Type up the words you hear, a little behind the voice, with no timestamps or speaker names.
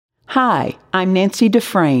Hi, I'm Nancy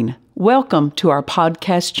Dufresne. Welcome to our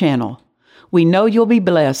podcast channel. We know you'll be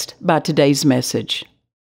blessed by today's message.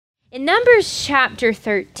 In Numbers chapter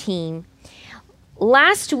 13,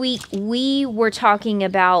 last week we were talking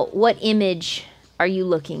about what image are you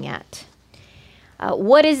looking at?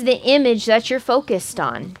 What is the image that you're focused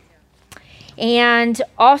on? And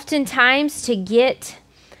oftentimes to get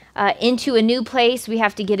into a new place, we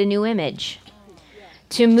have to get a new image.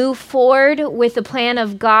 To move forward with the plan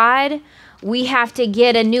of God, we have to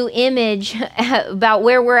get a new image about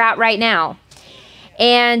where we're at right now.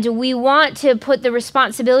 And we want to put the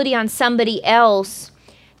responsibility on somebody else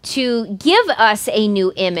to give us a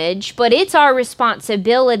new image, but it's our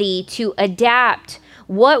responsibility to adapt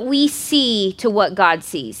what we see to what God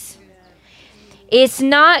sees. It's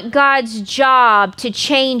not God's job to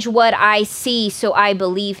change what I see so I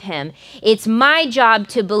believe him. It's my job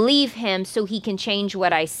to believe him so he can change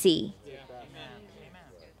what I see.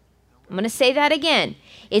 I'm going to say that again.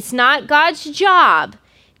 It's not God's job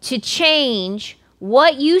to change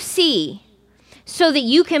what you see so that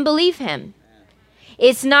you can believe him.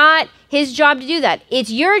 It's not his job to do that.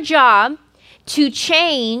 It's your job to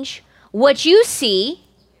change what you see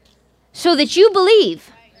so that you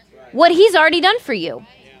believe what he's already done for you.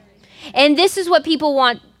 And this is what people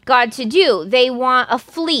want God to do. They want a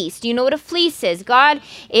fleece. Do you know what a fleece is? God,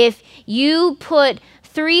 if you put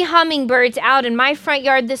 3 hummingbirds out in my front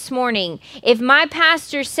yard this morning, if my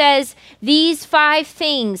pastor says these 5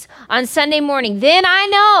 things on Sunday morning, then I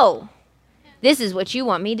know this is what you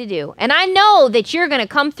want me to do. And I know that you're going to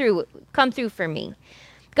come through for me.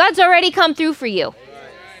 God's already come through for you.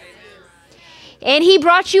 And he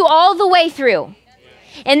brought you all the way through.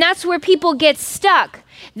 And that's where people get stuck.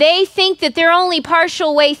 They think that they're only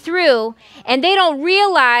partial way through, and they don't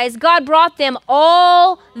realize God brought them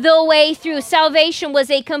all the way through. Salvation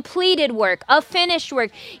was a completed work, a finished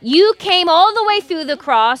work. You came all the way through the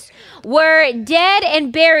cross, were dead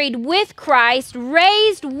and buried with Christ,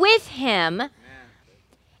 raised with him,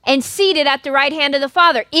 and seated at the right hand of the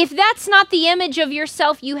Father. If that's not the image of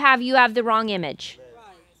yourself you have the wrong image.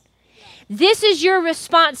 This is your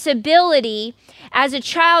responsibility as a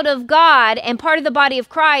child of God and part of the body of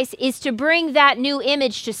Christ, is to bring that new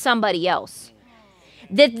image to somebody else.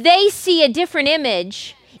 That they see a different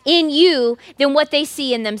image in you than what they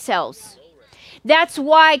see in themselves. That's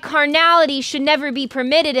why carnality should never be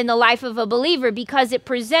permitted in the life of a believer, because it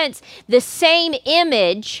presents the same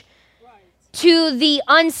image to the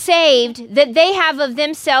unsaved that they have of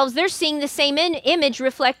themselves. They're seeing the same image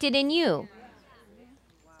reflected in you.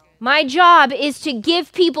 My job is to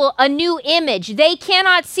give people a new image. They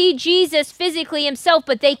cannot see Jesus physically himself,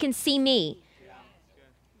 but they can see me.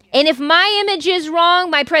 And if my image is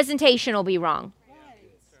wrong, my presentation will be wrong.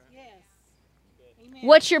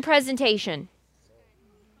 What's your presentation?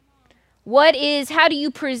 How do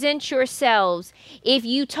you present yourselves? If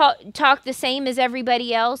you talk the same as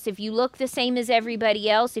everybody else, if you look the same as everybody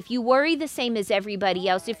else, if you worry the same as everybody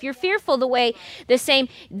else, if you're fearful the same,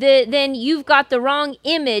 then you've got the wrong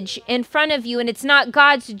image in front of you, and it's not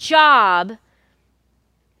God's job.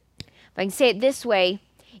 If I can say it this way,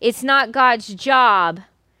 it's not God's job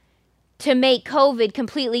to make COVID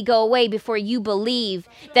completely go away before you believe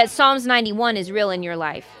that Psalms 91 is real in your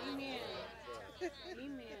life.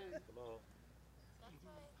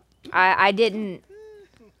 I didn't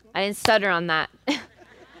stutter on that.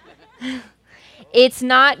 It's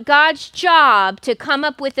not God's job to come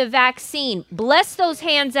up with a vaccine. Bless those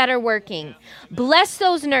hands that are working. Bless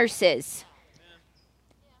those nurses.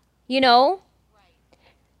 You know,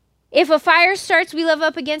 if a fire starts, we live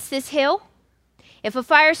up against this hill. If a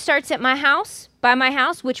fire starts at by my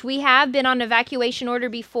house, which we have been on evacuation order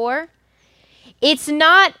before, it's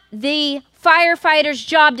not the firefighter's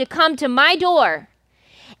job to come to my door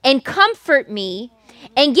and comfort me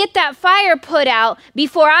and get that fire put out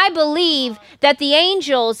before I believe that the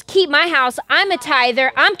angels keep my house. I'm a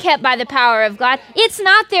tither. I'm kept by the power of God. It's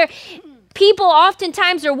not there. People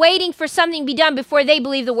oftentimes are waiting for something to be done before they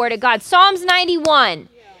believe the word of God. Psalms 91.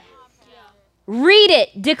 Read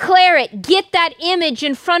it, declare it, get that image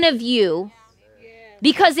in front of you,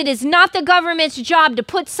 because it is not the government's job to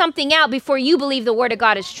put something out before you believe the word of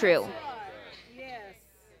God is true.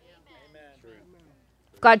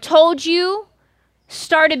 God told you,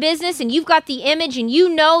 start a business, and you've got the image and you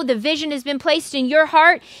know the vision has been placed in your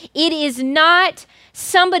heart. It is not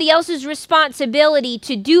somebody else's responsibility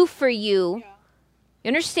to do for you. You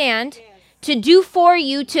understand? To do for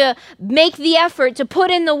you, to make the effort, to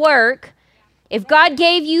put in the work. If God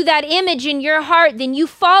gave you that image in your heart, then you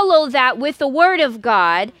follow that with the word of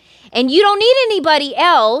God, and you don't need anybody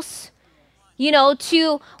else.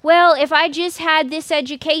 to, well, if I just had this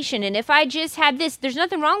education and if I just had this, there's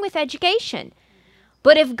nothing wrong with education.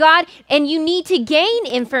 But if God, and you need to gain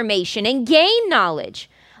information and gain knowledge.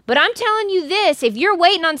 But I'm telling you this, if you're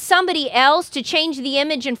waiting on somebody else to change the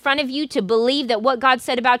image in front of you to believe that what God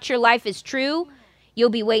said about your life is true, you'll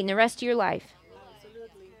be waiting the rest of your life.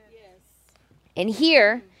 Absolutely. Yes. And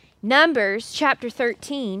here, Numbers chapter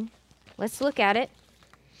 13, let's look at it.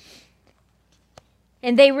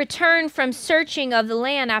 And they returned from searching of the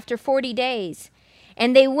land after 40 days.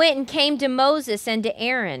 And they went and came to Moses and to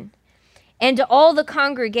Aaron and to all the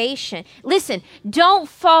congregation. Listen, don't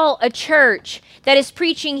fault a church that is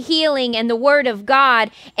preaching healing and the word of God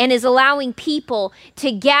and is allowing people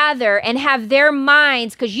to gather and have their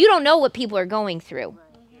minds, because you don't know what people are going through.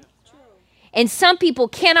 And some people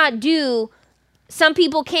cannot do, some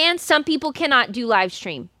people can, some people cannot do live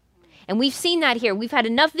stream. And we've seen that here. We've had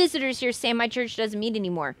enough visitors here saying my church doesn't meet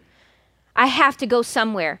anymore. I have to go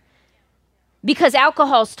somewhere because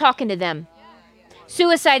alcohol's talking to them.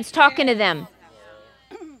 Suicide's talking to them.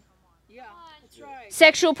 Yeah, that's right.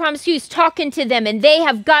 Sexual promiscuity's talking to them, and they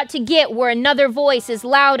have got to get where another voice is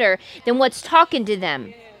louder than what's talking to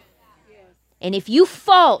them. And if you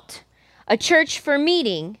fault a church for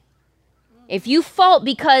meeting, if you fault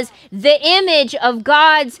because the image of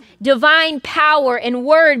God's divine power and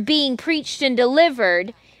word being preached and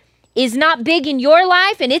delivered is not big in your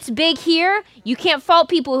life and it's big here, you can't fault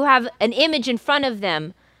people who have an image in front of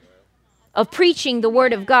them of preaching the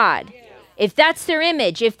word of God. If that's their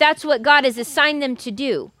image, if that's what God has assigned them to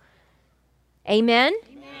do. Amen?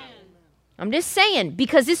 I'm just saying,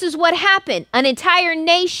 because this is what happened. An entire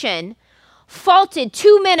nation faulted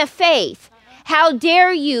two men of faith. How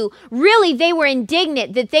dare you? Really, they were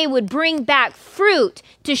indignant that they would bring back fruit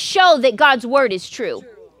to show that God's word is true.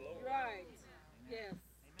 Right. Yes.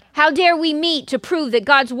 How dare we meet to prove that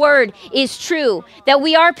God's word is true, that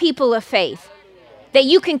we are people of faith, that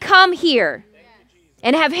you can come here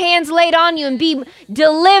and have hands laid on you and be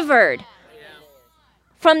delivered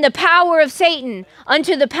from the power of Satan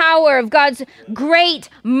unto the power of God's great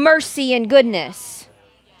mercy and goodness,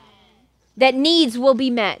 that needs will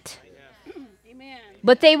be met.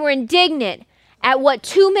 But they were indignant at what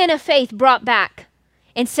two men of faith brought back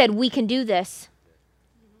and said, we can do this.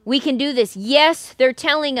 We can do this. Yes, they're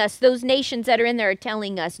telling us, those nations that are in there are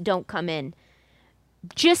telling us, don't come in.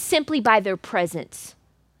 Just simply by their presence.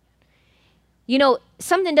 You know,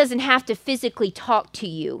 something doesn't have to physically talk to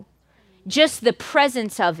you. Just the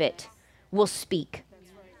presence of it will speak.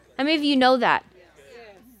 How many of you know that?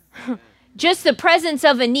 Just the presence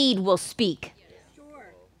of a need will speak.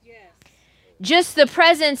 Just the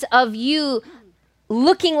presence of you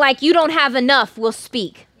looking like you don't have enough will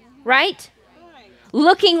speak, right?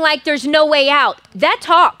 Looking like there's no way out, that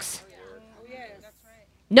talks.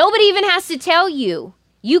 Nobody even has to tell you,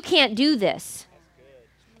 you can't do this.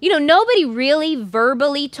 You know, nobody really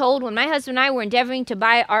verbally told, when my husband and I were endeavoring to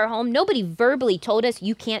buy our home, nobody verbally told us,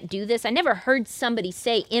 you can't do this. I never heard somebody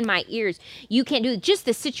say in my ears, you can't do it. Just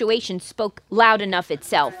the situation spoke loud enough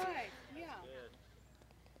itself.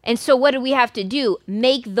 And so what did we have to do?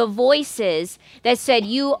 Make the voices that said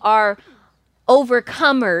you are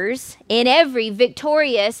overcomers in every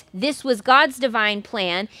victorious. This was God's divine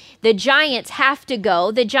plan. The giants have to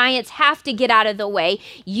go. The giants have to get out of the way.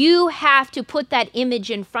 You have to put that image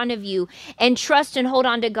in front of you and trust and hold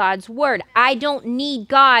on to God's word. I don't need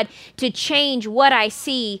God to change what I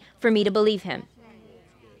see for me to believe him.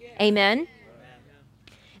 Amen?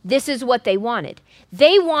 This is what they wanted.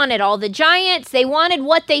 They wanted all the giants. They wanted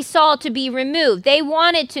what they saw to be removed. They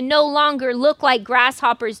wanted to no longer look like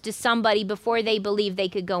grasshoppers to somebody before they believed they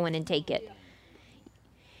could go in and take it.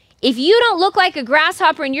 If you don't look like a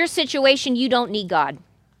grasshopper in your situation, you don't need God.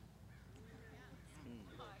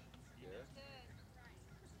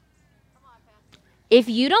 If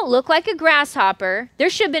you don't look like a grasshopper, there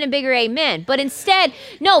should have been a bigger amen. But instead,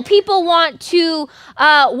 no, people want to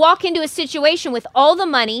walk into a situation with all the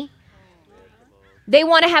money. They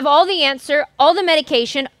want to have all the answer, all the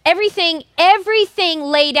medication, everything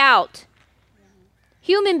laid out.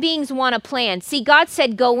 Human beings want a plan. See, God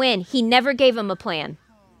said go in. He never gave them a plan.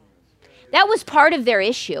 That was part of their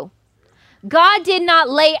issue. God did not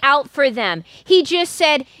lay out for them. He just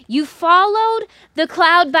said, you followed the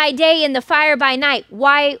cloud by day and the fire by night.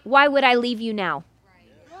 Why would I leave you now?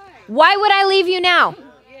 Why would I leave you now?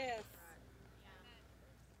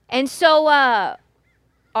 And so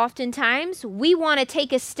oftentimes we want to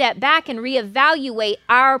take a step back and reevaluate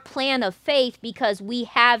our plan of faith because we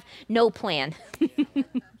have no plan.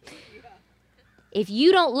 If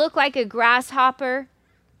you don't look like a grasshopper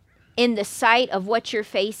in the sight of what you're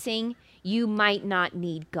facing, you might not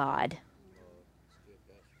need God.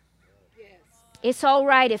 It's all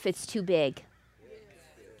right if it's too big.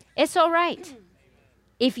 It's all right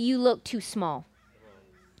if you look too small.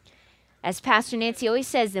 As Pastor Nancy always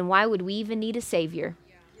says, then why would we even need a Savior?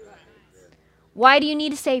 Why do you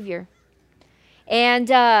need a Savior? And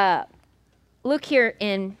look here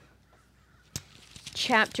in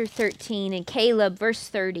chapter 13 in Caleb, verse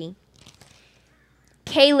 30.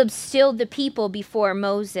 Caleb stilled the people before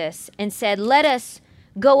Moses and said, let us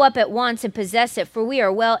go up at once and possess it, for we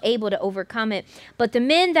are well able to overcome it. But the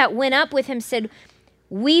men that went up with him said,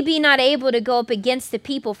 we be not able to go up against the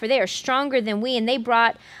people, for they are stronger than we. And they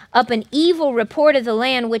brought up an evil report of the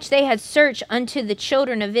land which they had searched unto the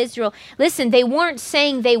children of Israel. Listen, they weren't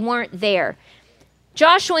saying they weren't there.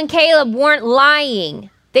 Joshua and Caleb weren't lying.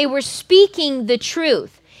 They were speaking the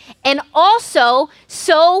truth. And also,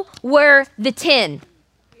 so were the 10.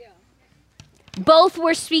 Yeah. Both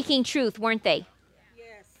were speaking truth, weren't they?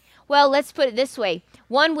 Yes. Well, let's put it this way.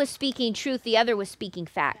 One was speaking truth, the other was speaking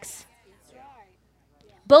facts. That's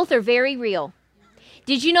right. Both are very real.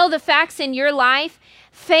 Did you know the facts in your life?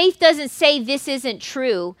 Faith doesn't say this isn't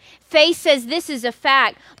true. Faith says this is a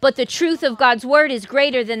fact, but the truth of God's word is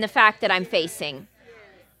greater than the fact that I'm facing.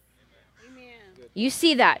 Amen. You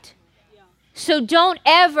see that? Yeah. So don't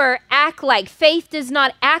ever act like, faith does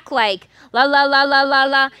not act like, la, la, la, la, la,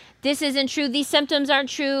 la, this isn't true, these symptoms aren't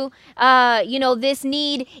true, this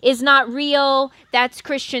need is not real, that's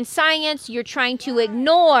Christian Science, you're trying to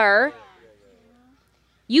ignore.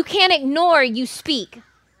 You can't ignore, you speak.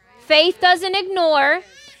 Faith doesn't ignore,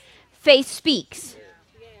 faith speaks.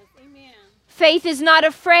 Yes. Amen. Faith is not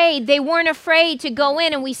afraid. They weren't afraid to go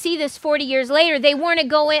in, and we see this 40 years later. They weren't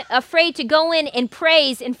afraid to go in and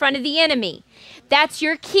praise in front of the enemy. That's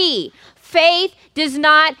your key. Faith does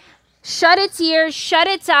not shut its ears, shut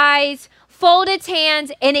its eyes, fold its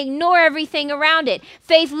hands, and ignore everything around it.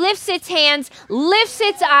 Faith lifts its hands, lifts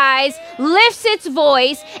its eyes, lifts its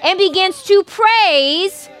voice, and begins to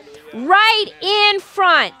praise right in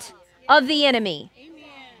front of the enemy. Amen.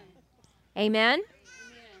 Amen?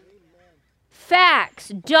 Facts.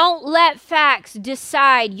 Don't let facts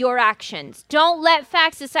decide your actions. Don't let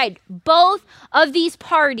facts decide. Both of these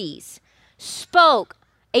parties spoke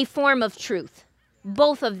a form of truth.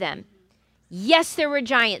 Both of them. Yes, there were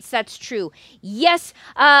giants. That's true. Yes,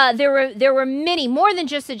 there were many, more than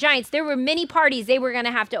just the giants. There were many parties they were going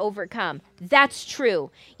to have to overcome. That's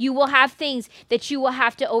true. You will have things that you will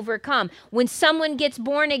have to overcome. When someone gets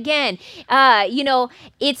born again,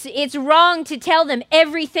 it's wrong to tell them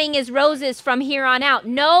everything is roses from here on out.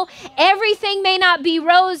 No, everything may not be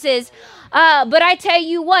roses. But I tell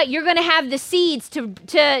you what, you're going to have the seeds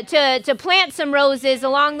to plant some roses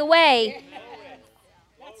along the way.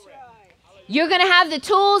 You're going to have the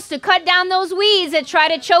tools to cut down those weeds that try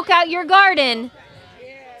to choke out your garden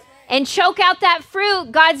and choke out that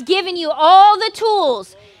fruit. God's given you all the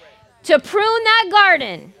tools to prune that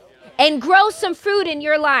garden and grow some fruit in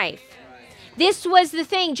your life. This was the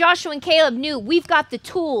thing Joshua and Caleb knew. We've got the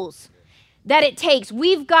tools that it takes.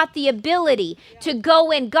 We've got the ability to go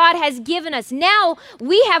in. God has given us. Now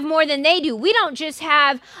we have more than they do. We don't just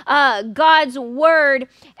have God's word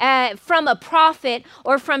from a prophet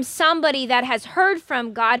or from somebody that has heard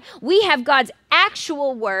from God. We have God's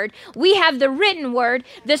actual word. We have the written word,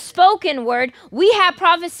 the spoken word. We have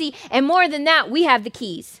prophecy. And more than that, we have the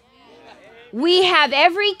keys. We have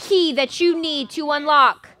every key that you need to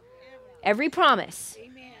unlock every promise,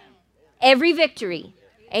 every victory.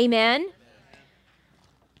 Amen.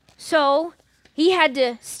 So he had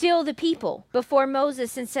to still the people before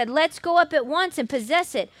Moses and said, let's go up at once and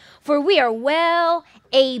possess it, for we are well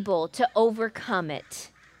able to overcome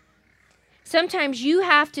it. Sometimes you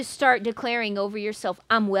have to start declaring over yourself,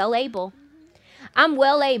 I'm well able. I'm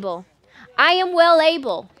well able. I am well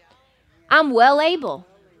able. I'm well able.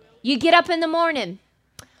 You get up in the morning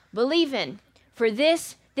believing for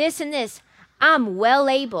this, this, and this. I'm well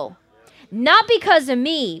able. Not because of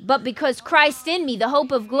me, but because Christ in me, the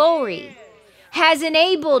hope of glory, has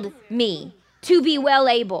enabled me to be well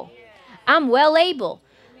able. I'm well able.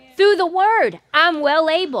 Through the word, I'm well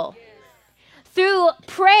able. Through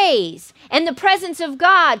praise and the presence of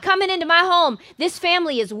God coming into my home, this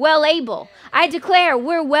family is well able. I declare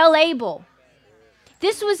we're well able.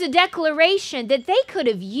 This was a declaration that they could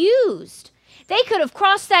have used. They could have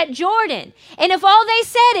crossed that Jordan. And if all they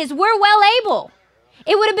said is we're well able,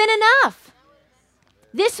 it would have been enough.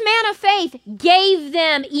 This man of faith gave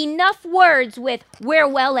them enough words with, we're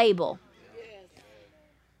well able.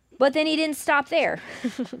 But then he didn't stop there.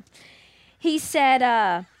 He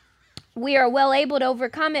said, we are well able to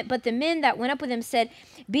overcome it. But the men that went up with him said,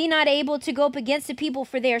 be not able to go up against the people,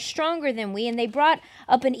 for they are stronger than we. And they brought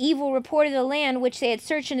up an evil report of the land which they had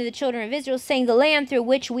searched unto the children of Israel, saying, the land through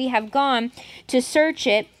which we have gone to search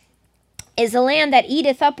it is a land that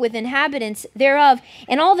eateth up with inhabitants thereof.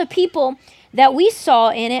 And all the people that we saw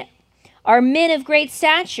in it are men of great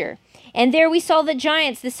stature. And there we saw the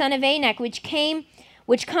giants, the son of Anak, which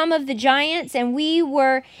come of the giants, and we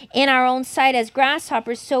were in our own sight as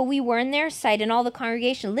grasshoppers, so we were in their sight. And all the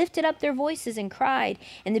congregation lifted up their voices and cried,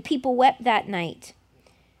 and the people wept that night.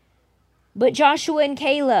 But Joshua and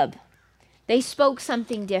Caleb, they spoke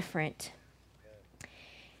something different.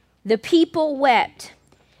 The people wept.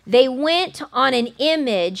 They went on an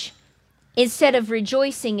image instead of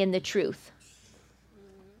rejoicing in the truth.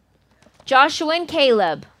 Joshua and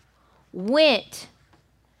Caleb went,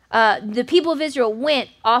 the people of Israel went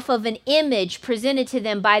off of an image presented to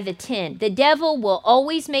them by the 10. The devil will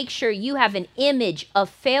always make sure you have an image of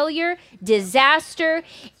failure, disaster,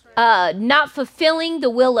 not fulfilling the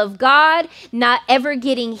will of God, not ever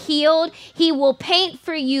getting healed. He will paint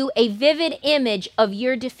for you a vivid image of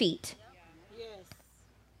your defeat.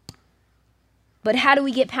 But how do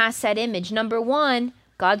we get past that image? Number one,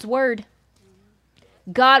 God's word.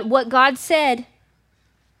 What God said.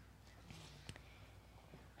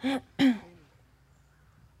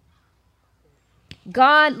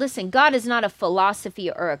 God is not a philosophy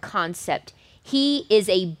or a concept. He is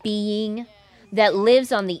a being that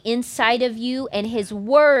lives on the inside of you, and his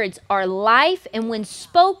words are life, and when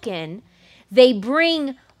spoken, they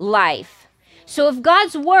bring life. So if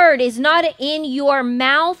God's word is not in your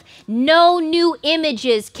mouth, no new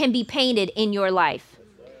images can be painted in your life.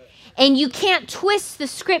 And you can't twist the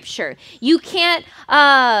scripture. You can't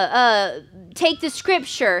take the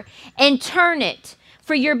scripture and turn it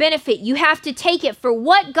for your benefit. You have to take it for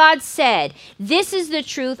what God said. This is the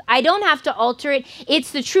truth. I don't have to alter it.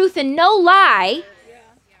 It's the truth and no lie.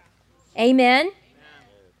 Amen.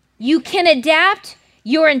 You can adapt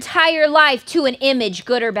your entire life to an image,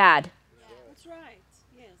 good or bad. That's right.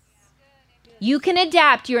 Yes. You can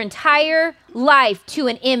adapt your entire life to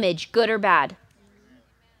an image, good or bad.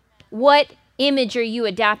 What image are you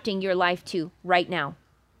adapting your life to right now?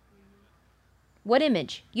 What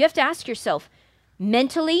image? You have to ask yourself,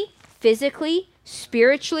 mentally, physically,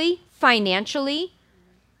 spiritually, financially,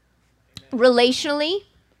 relationally.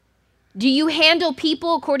 Do you handle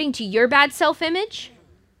people according to your bad self-image?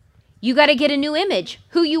 You got to get a new image,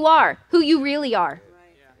 who you are, who you really are.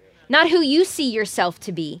 Not who you see yourself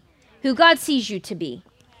to be, who God sees you to be.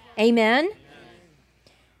 Amen?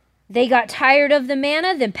 They got tired of the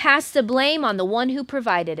manna, then passed the blame on the one who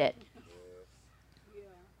provided it.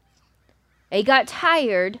 They got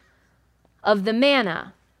tired of the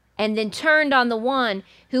manna and then turned on the one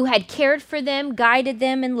who had cared for them, guided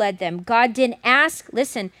them, and led them. God didn't ask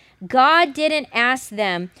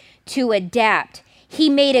them to adapt. He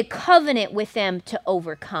made a covenant with them to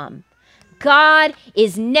overcome. God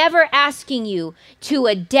is never asking you to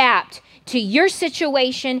adapt to your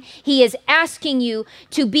situation. He is asking you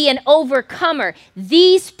to be an overcomer.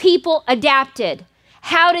 These people adapted.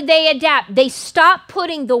 How did they adapt? They stopped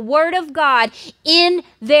putting the word of God in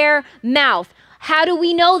their mouth. How do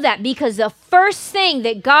we know that? Because the first thing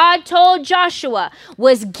that God told Joshua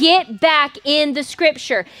was get back in the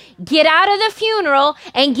scripture. Get out of the funeral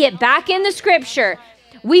and get back in the scripture.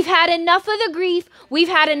 We've had enough of the grief. We've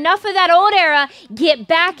had enough of that old era. Get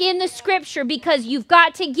back in the scripture because you've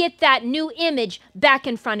got to get that new image back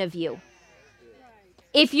in front of you.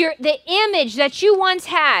 If the image that you once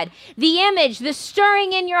had, the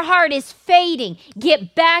stirring in your heart is fading,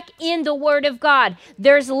 get back in the word of God.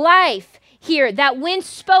 There's life here that when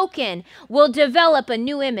spoken will develop a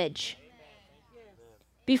new image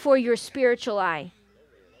before your spiritual eye.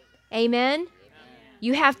 Amen?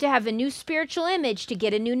 You have to have a new spiritual image to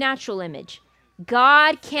get a new natural image.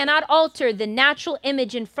 God cannot alter the natural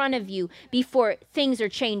image in front of you before things are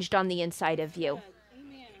changed on the inside of you.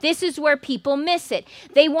 This is where people miss it.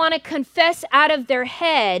 They want to confess out of their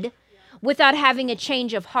head without having a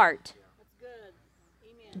change of heart.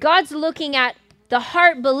 God's looking at the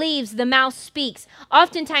heart believes, the mouth speaks.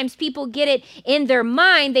 Oftentimes people get it in their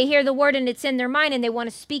mind. They hear the word and it's in their mind and they want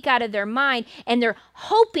to speak out of their mind and they're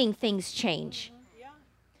hoping things change.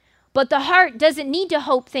 But the heart doesn't need to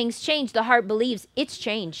hope things change. The heart believes it's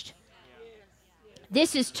changed.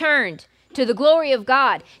 This is turned to the glory of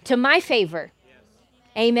God, to my favor.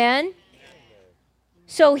 Amen?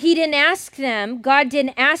 So he didn't ask them, God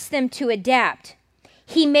didn't ask them to adapt.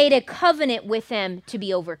 He made a covenant with them to be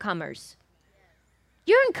overcomers.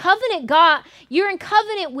 You're in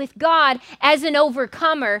covenant with God as an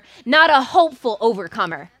overcomer, not a hopeful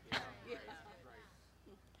overcomer.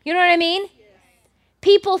 You know what I mean?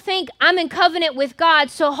 People think I'm in covenant with God,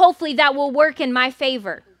 so hopefully that will work in my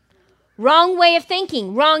favor. Wrong way of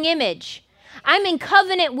thinking, wrong image. I'm in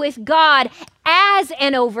covenant with God as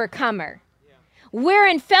an overcomer. We're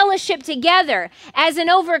in fellowship together as an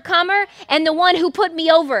overcomer and the one who put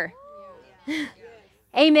me over.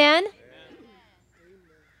 Amen.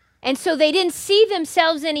 And so they didn't see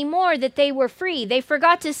themselves anymore that they were free. They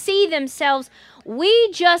forgot to see themselves.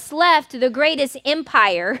 We just left the greatest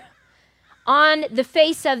empire on the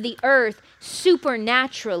face of the earth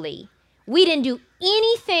supernaturally. We didn't do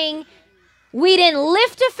anything. We didn't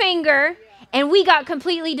lift a finger, and we got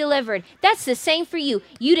completely delivered. That's the same for you.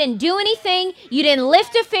 You didn't do anything. You didn't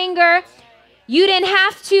lift a finger. You didn't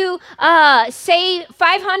have to say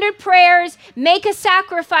 500 prayers, make a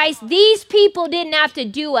sacrifice. These people didn't have to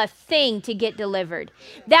do a thing to get delivered.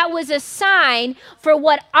 That was a sign for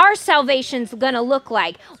what our salvation's going to look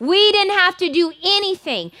like. We didn't have to do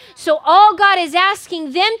anything. So all God is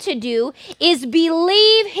asking them to do is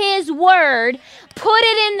believe his word, put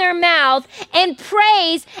it in their mouth, and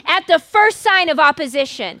praise at the first sign of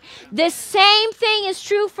opposition. The same thing is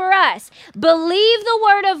true for us. Believe the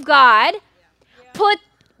word of God. Put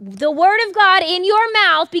the word of God in your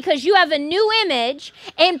mouth because you have a new image,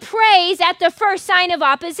 and praise at the first sign of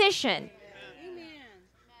opposition. Amen.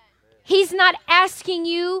 He's not asking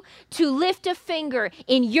you to lift a finger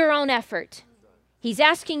in your own effort. He's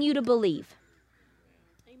asking you to believe.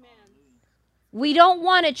 Amen. We don't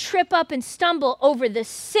want to trip up and stumble over the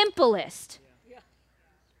simplest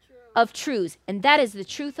of truths, and that is the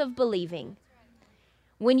truth of believing.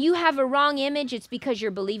 When you have a wrong image, it's because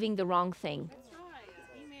you're believing the wrong thing.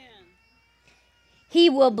 He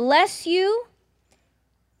will bless you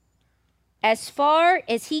as far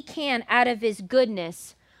as he can out of his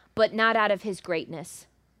goodness, but not out of his greatness.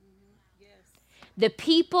 The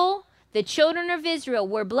people, the children of Israel,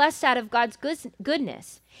 were blessed out of God's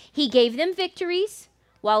goodness. He gave them victories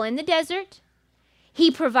while in the desert. He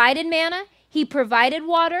provided manna. He provided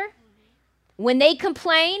water. When they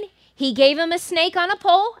complained, he gave them a snake on a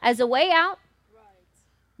pole as a way out.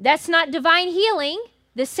 That's not divine healing.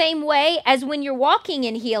 The same way as when you're walking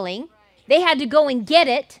in healing, they had to go and get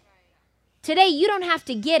it. Today, you don't have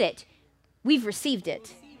to get it. We've received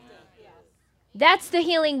it. That's the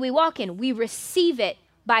healing we walk in. We receive it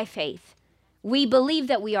by faith. We believe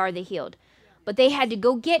that we are the healed. But they had to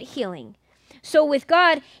go get healing. So with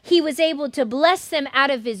God, he was able to bless them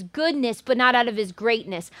out of his goodness, but not out of his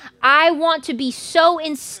greatness. I want to be so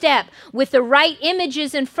in step with the right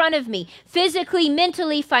images in front of me, physically,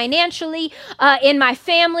 mentally, financially, in my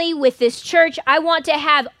family, with this church. I want to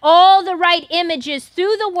have all the right images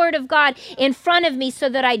through the word of God in front of me so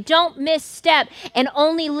that I don't misstep and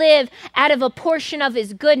only live out of a portion of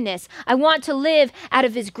his goodness. I want to live out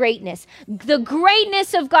of his greatness. The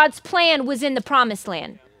greatness of God's plan was in the promised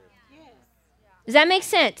land. Does that make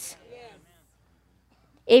sense?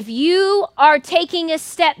 If you are taking a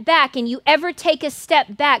step back and you ever take a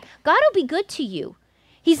step back, God will be good to you.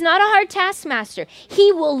 He's not a hard taskmaster.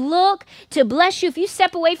 He will look to bless you. If you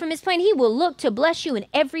step away from his plan, he will look to bless you in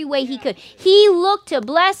every way he could. He looked to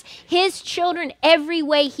bless his children every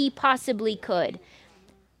way he possibly could.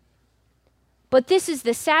 But this is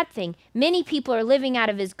the sad thing. Many people are living out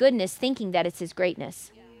of his goodness thinking that it's his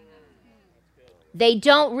greatness. They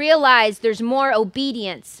don't realize there's more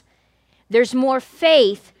obedience. There's more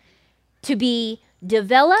faith to be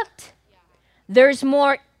developed. There's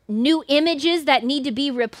more new images that need to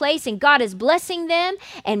be replaced, and God is blessing them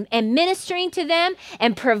and ministering to them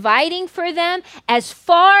and providing for them as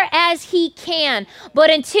far as he can. But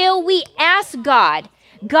until we ask God,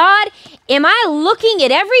 am I looking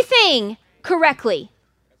at everything correctly?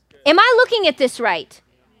 Am I looking at this right?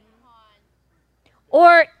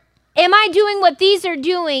 Or am I doing what these are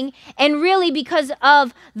doing, and really because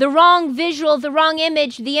of the wrong visual, the wrong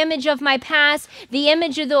image, the image of my past, the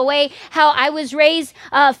image of the way how I was raised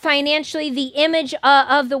financially, the image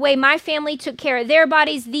of the way my family took care of their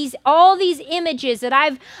bodies, all these images that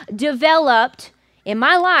I've developed in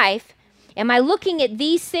my life, am I looking at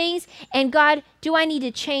these things? And God, do I need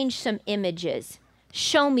to change some images?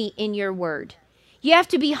 Show me in your word. You have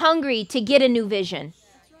to be hungry to get a new vision.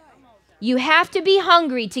 You have to be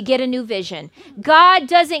hungry to get a new vision. God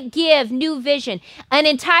doesn't give new vision. An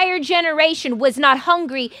entire generation was not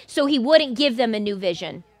hungry, so he wouldn't give them a new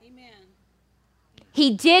vision. Amen.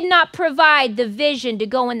 He did not provide the vision to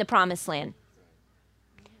go in the promised land.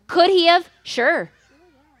 Could he have? Sure.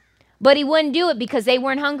 But he wouldn't do it because they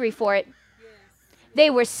weren't hungry for it.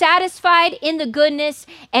 They were satisfied in the goodness,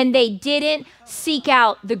 and they didn't seek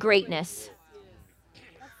out the greatness.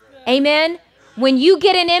 Amen. When you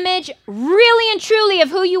get an image really and truly of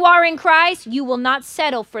who you are in Christ, you will not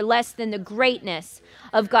settle for less than the greatness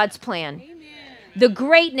of God's plan. Amen. The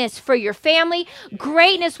greatness for your family.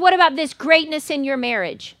 Greatness. What about this greatness in your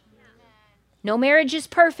marriage? No marriage is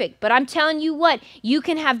perfect, but I'm telling you what, you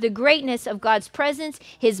can have the greatness of God's presence,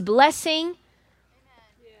 His blessing.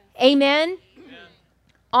 Amen.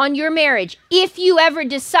 On your marriage. If you ever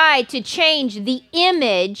decide to change the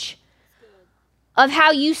image of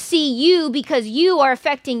how you see you because you are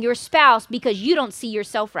affecting your spouse because you don't see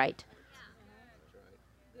yourself right.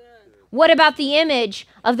 What about the image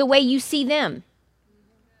of the way you see them?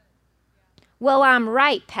 Well, I'm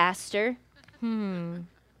right, Pastor.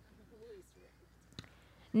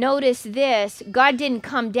 Notice this. God didn't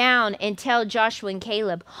come down and tell Joshua and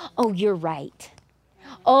Caleb, oh, you're right.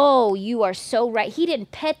 Oh, you are so right. He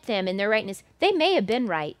didn't pet them in their rightness. They may have been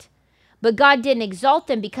right, but God didn't exalt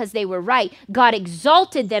them because they were right. God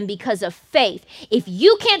exalted them because of faith. If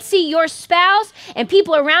you can't see your spouse and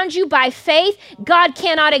people around you by faith, God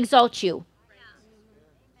cannot exalt you.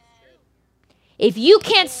 If you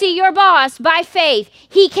can't see your boss by faith,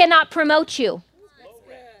 he cannot promote you.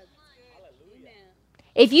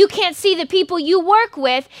 If you can't see the people you work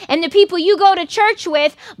with and the people you go to church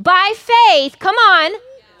with by faith, come on.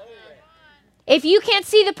 If you can't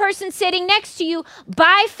see the person sitting next to you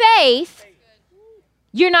by faith,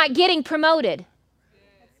 you're not getting promoted.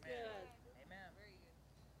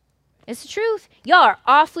 It's the truth. Y'all are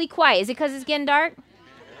awfully quiet. Is it because it's getting dark?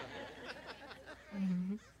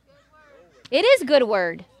 It is a good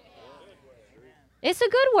word. It's a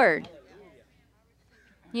good word.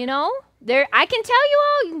 You know? There, I can tell you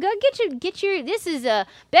all, you can go get your, this is a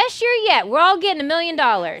best year yet. We're all getting $1 million.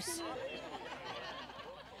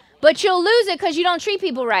 But you'll lose it because you don't treat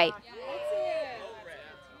people right.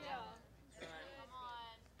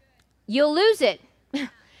 You'll lose it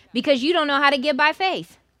because you don't know how to give by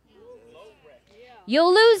faith.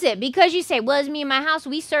 You'll lose it because you say, well, it's me and my house,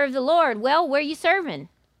 we serve the Lord. Well, where are you serving?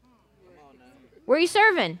 Where are you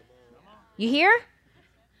serving? You hear?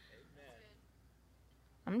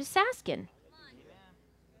 I'm just asking.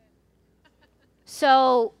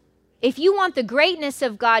 So, if you want the greatness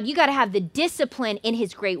of God, you got to have the discipline in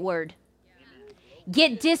His great word.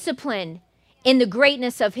 Get discipline in the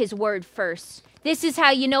greatness of His word first. This is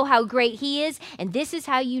how you know how great He is, and this is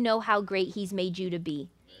how you know how great He's made you to be.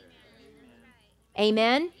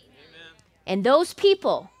 Amen? And those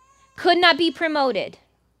people could not be promoted.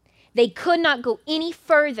 They could not go any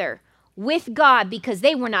further with God because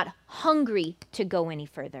they were not hungry to go any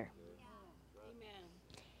further.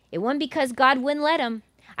 It wasn't because God wouldn't let them.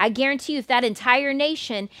 I guarantee you if that entire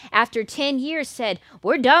nation after 10 years said,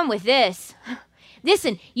 we're done with this.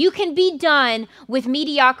 Listen, you can be done with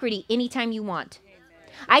mediocrity anytime you want.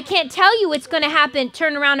 I can't tell you it's going to happen,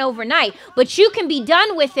 turn around overnight, but you can be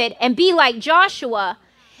done with it and be like Joshua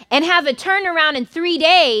and have a turnaround in 3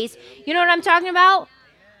 days. You know what I'm talking about?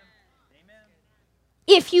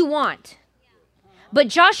 If you want. But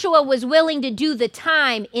Joshua was willing to do the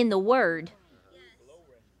time in the word.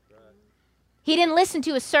 He didn't listen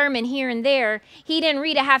to a sermon here and there. He didn't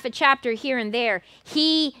read a half a chapter here and there.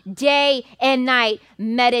 He day and night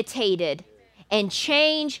meditated and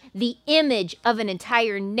changed the image of an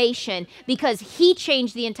entire nation because he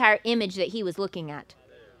changed the entire image that he was looking at.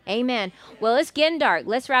 Amen. Well, it's getting dark.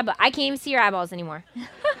 Let's wrap up. I can't even see your eyeballs anymore.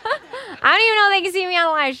 I don't even know if they can see me on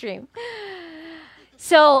the live stream.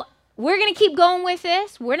 So we're going to keep going with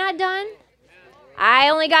this. We're not done. I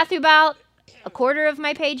only got through about a quarter of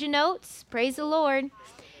my page of notes. Praise the Lord.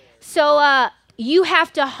 So you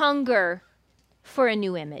have to hunger for a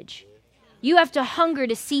new image. You have to hunger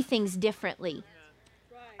to see things differently.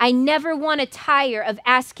 I never want to tire of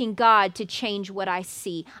asking God to change what I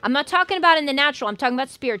see. I'm not talking about in the natural. I'm talking about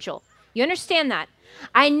spiritual. You understand that?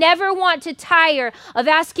 I never want to tire of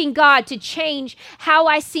asking God to change how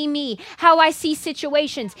I see me, how I see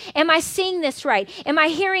situations. Am I seeing this right? Am I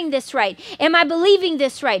hearing this right? Am I believing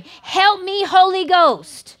this right? Help me, Holy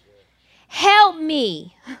Ghost. Help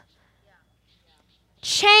me.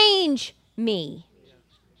 Change me.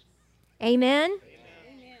 Amen?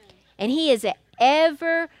 And He is an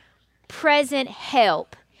ever-present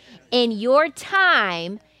help. In your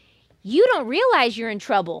time, you don't realize you're in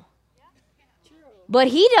trouble. But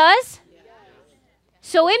He does.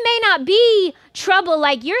 So it may not be trouble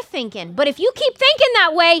like you're thinking. But if you keep thinking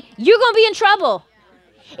that way, you're going to be in trouble.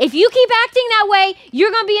 If you keep acting that way,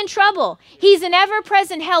 you're going to be in trouble. He's an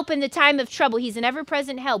ever-present help in the time of trouble. He's an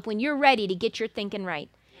ever-present help when you're ready to get your thinking right.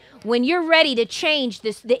 When you're ready to change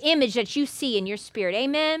the image that you see in your spirit.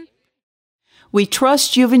 Amen. We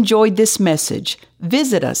trust you've enjoyed this message.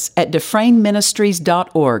 Visit us at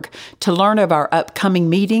DufresneMinistries.org to learn of our upcoming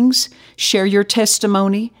meetings, share your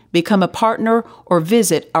testimony, become a partner, or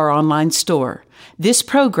visit our online store. This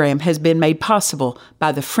program has been made possible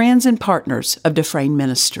by the friends and partners of Dufresne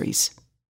Ministries.